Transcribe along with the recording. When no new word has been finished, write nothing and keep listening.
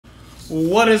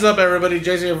What is up, everybody?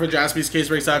 Jason here for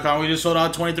JaspysCaseBreaks.com. We just sold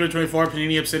out 23-24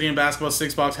 Panini Obsidian Basketball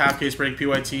 6-box half case break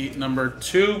PYT number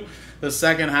 2. The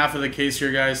second half of the case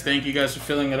here, guys. Thank you guys for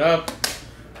filling it up.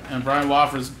 And Brian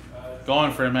Wofford's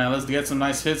going for it, man. Let's get some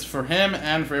nice hits for him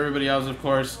and for everybody else, of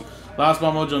course. Last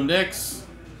ball Mojo Knicks.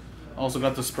 Also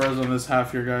got the Spurs on this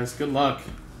half here, guys. Good luck.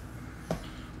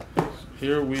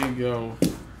 Here we go.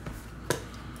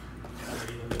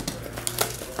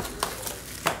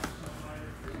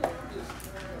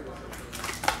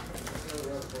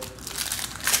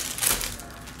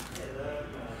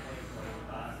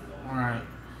 Alright.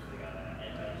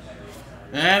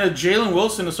 And a Jalen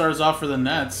Wilson to start us off for the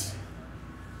Nets.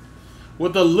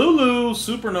 With the Lulu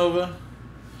Supernova.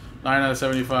 9 out of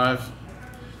 75.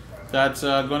 That's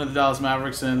going to the Dallas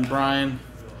Mavericks, and Brian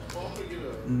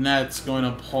Nets going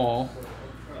to Paul.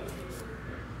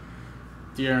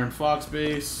 De'Aaron Fox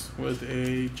base with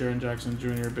a Jaren Jackson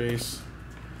Jr. base.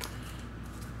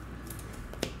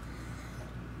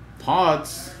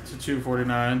 Pods to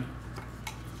 249.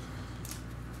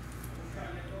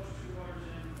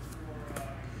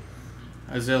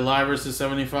 Isaiah Livers to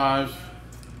 75.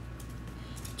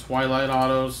 Twilight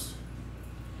Autos.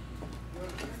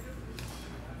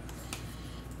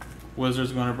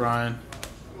 Wizards going to Brian.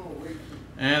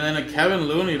 And then a Kevin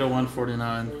Looney to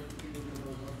 149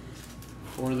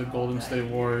 for the Golden State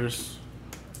Warriors.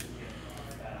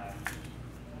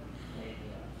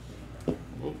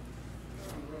 Whoop.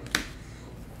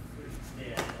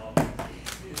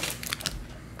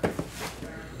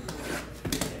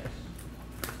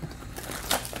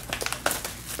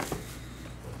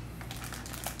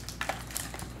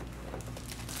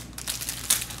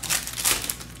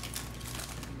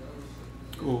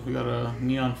 Ooh, we got a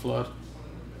Neon Flood.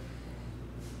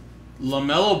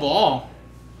 LaMelo Ball.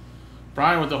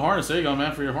 Brian with the Hornets. There you go,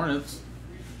 man, for your Hornets.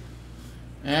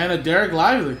 And a Derek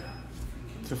Lively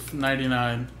to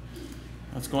 99.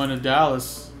 That's going to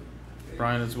Dallas.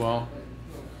 Brian as well.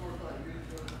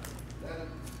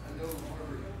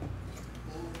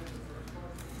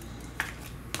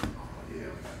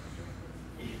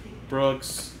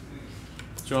 Brooks.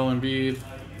 Joel Embiid.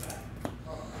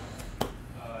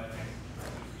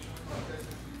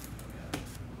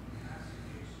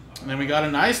 And then we got a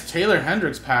nice Taylor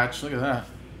Hendricks patch. Look at that.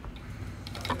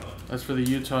 That's for the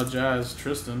Utah Jazz.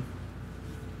 Tristan.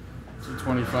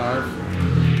 225.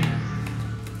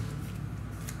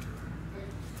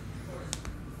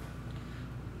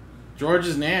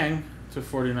 George's Nang to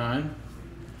 49.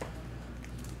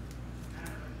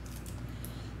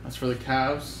 That's for the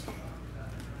Cavs.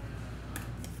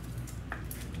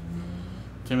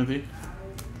 Timothy.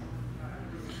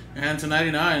 And to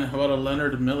 99, how about a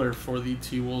Leonard Miller for the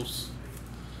T-Wolves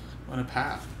on a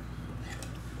path.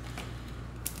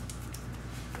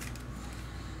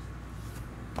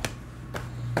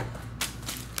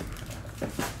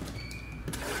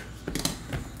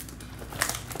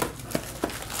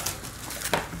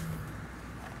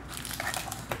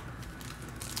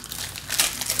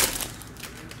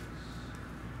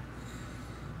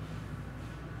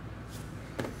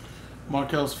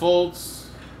 Markelle Fultz.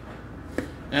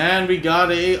 And we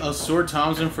got a Asur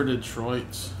Thompson for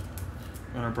Detroit.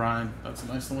 Gunnar Bryan. That's a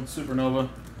nice one with Supernova.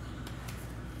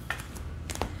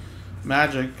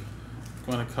 Magic.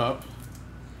 Going to Cup.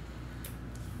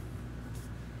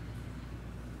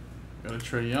 Got a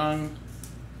Trae Young.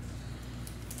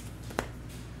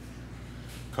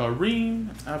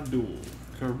 Kareem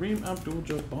Abdul-Jabbar.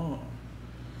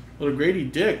 Little Grady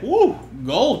Dick. Woo!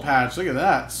 Gold patch. Look at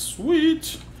that.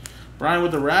 Sweet. Brian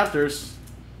with the Raptors.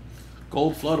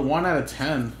 Gold Flood, 1 out of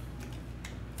 10.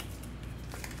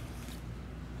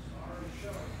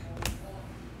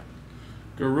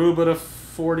 Garuba to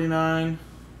 49.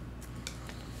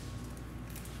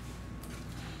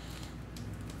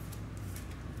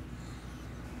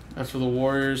 That's for the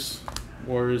Warriors.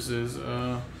 Warriors is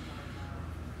that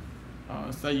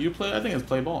you play? I think it's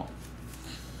play ball.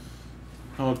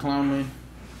 Oh, Clowney.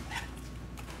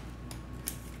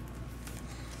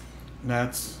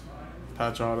 Nets.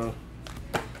 Patch auto.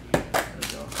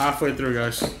 Halfway through,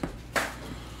 guys.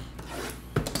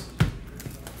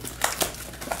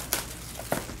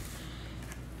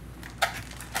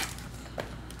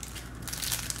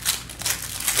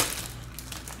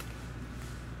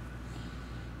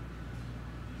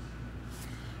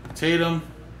 Tatum.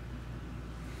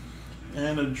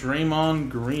 And a Draymond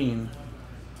Green.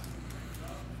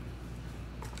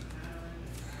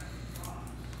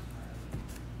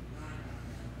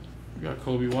 We got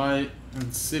Kobe White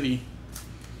and City.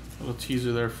 Little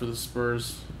teaser there for the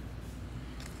Spurs.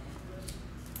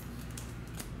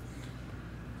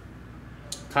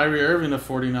 Kyrie Irving to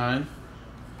 49.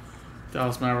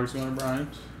 Dallas Mavericks going to Brian.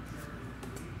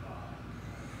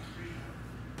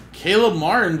 Caleb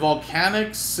Martin,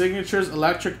 Volcanic Signatures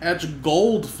Electric Etch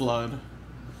Gold Flood.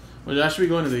 Which actually be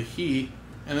going to the Heat.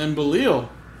 And then Belil.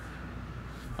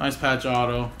 Nice patch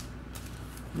auto.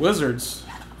 Wizards.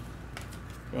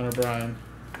 Going to Brian.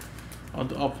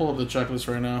 I'll pull up the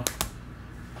checklist right now.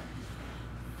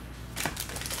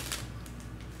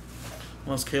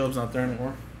 Unless Caleb's not there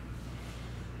anymore.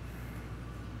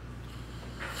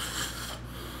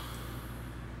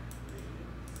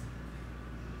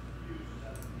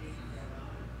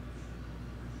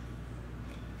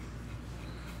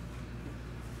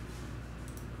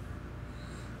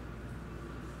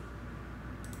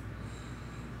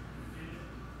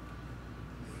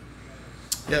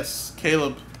 Yes,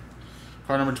 Caleb.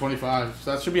 Card number 25.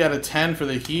 So that should be at a 10 for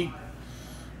the Heat.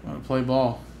 Want to play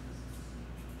ball.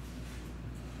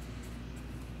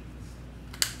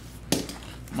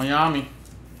 Miami.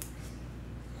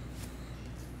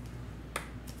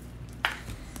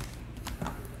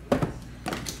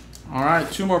 All right,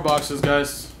 2 more boxes,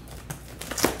 guys.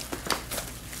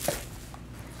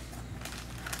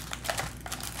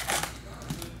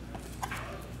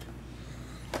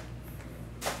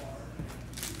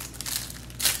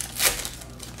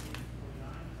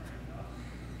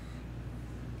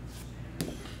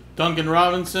 Duncan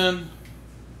Robinson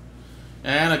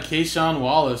and a Keyshawn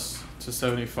Wallace to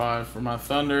 75 for my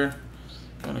Thunder.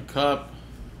 Going to Cup,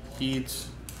 Heat,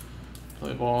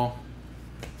 play ball.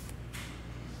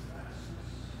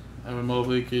 Evan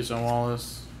Mobley, Keyshawn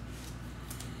Wallace.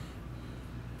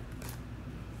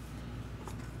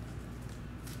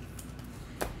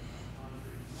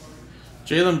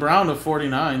 Jaylen Brown to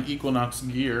 49, Equinox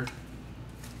Gear.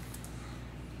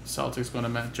 Celtics going to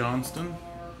Matt Johnston.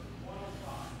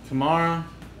 Kamara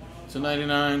to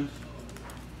 99.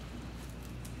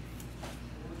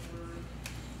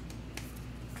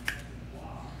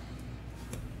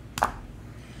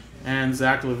 And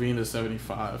Zach LaVine to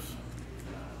 75.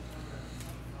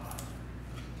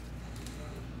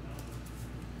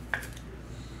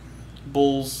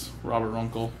 Bulls, Robert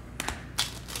Runkle.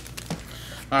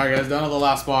 Alright guys, down to the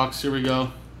last box. Here we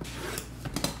go.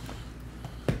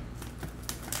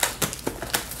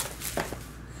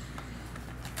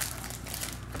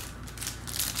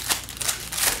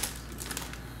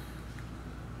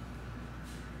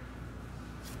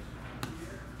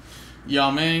 Yao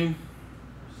Ming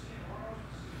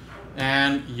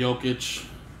and Jokic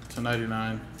to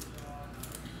 99.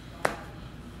 Oh,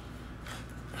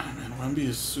 man, Wemby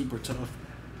is super tough.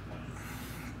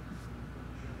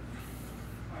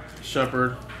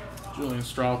 Shepard, Julian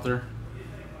Strawther,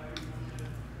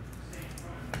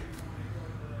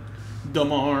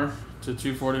 DeMar to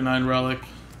 249 Relic.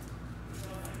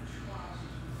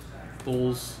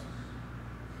 Bulls.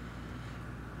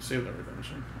 Save that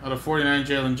redemption. Out of 49,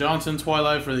 Jalen Johnson,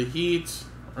 Twilight for the Heat.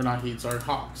 Or not Heat, sorry,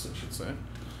 Hawks, I should say.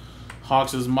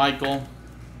 Hawks is Michael.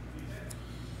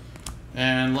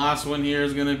 And last one here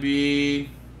is going to be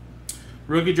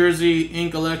rookie jersey,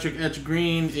 Ink Electric Etch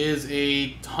Green is a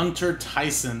Hunter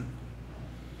Tyson,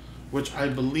 which I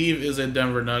believe is a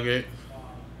Denver Nugget.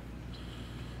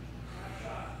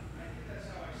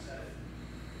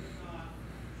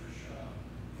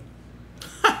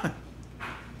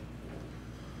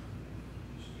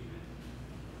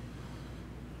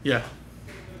 Yeah.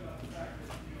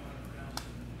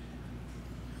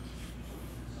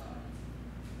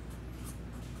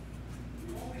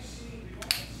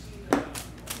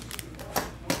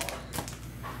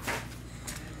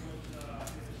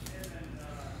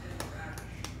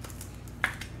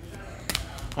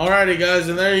 Alrighty guys,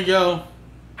 and there you go.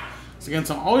 So again,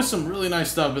 always some really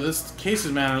nice stuff, but this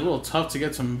cases, man, are a little tough to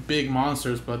get some big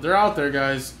monsters, but they're out there,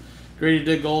 guys. Grady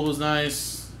Dick Gold was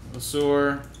nice.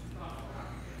 Asur.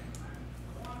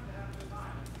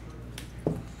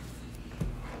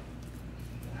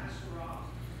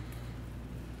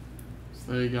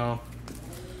 So there you go.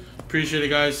 Appreciate it,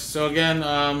 guys. So again,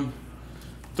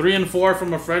 3 and 4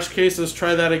 from a fresh case. Let's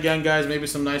try that again, guys. Maybe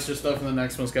some nicer stuff in the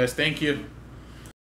next ones, guys. Thank you.